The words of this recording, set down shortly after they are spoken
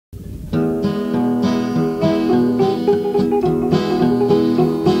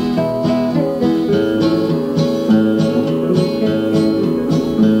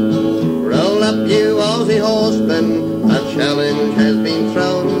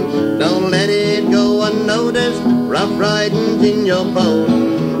rough riding's in your bones.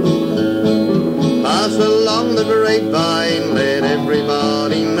 Pass along the grapevine, let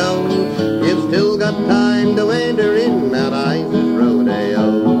everybody know you've still got time to enter in Mount Isa's rodeo.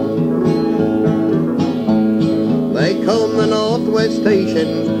 They combed the northwest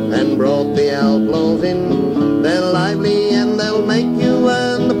stations and brought the outlaws in. They're lively and they'll make you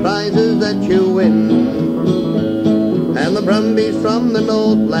earn the prizes that you win. And the brumbies from the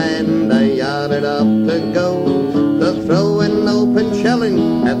Northland are yarded up to go to throw an open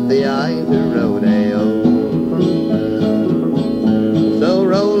challenge at the Isa rodeo. So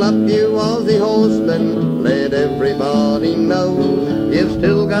roll up you Aussie horsemen, let everybody know you've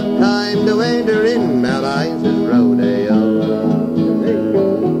still got time to enter in Mount Isa's rodeo.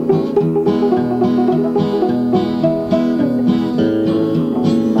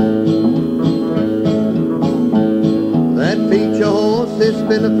 That feature horse is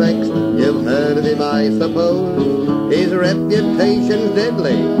Spinifex, you've heard of him I suppose. His reputation's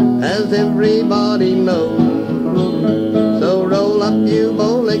deadly, as everybody knows. So roll up you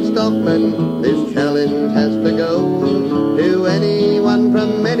bow-leg stockmen, this challenge has to go to anyone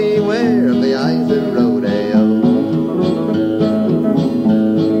from anywhere at the Isa rodeo.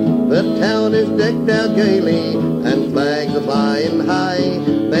 The town is decked out gaily and flags are flying high.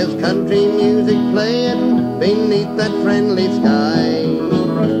 There's country music playing beneath that friendly sky.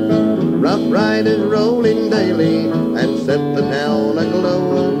 Rough riders rolling daily and set the town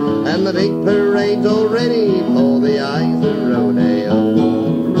aglow, and the big parade's all ready for the Isa rodeo.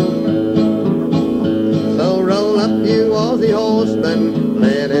 So roll up you Aussie horsemen,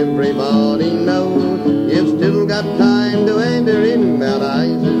 let everybody know you've still got time to enter in Mount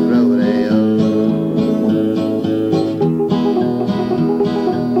Isa's rodeo.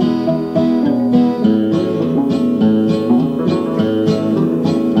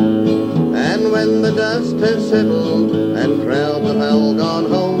 When the dust has settled and crowds have all gone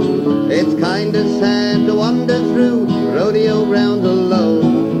home, it's kinda sad to wander through rodeo grounds alone.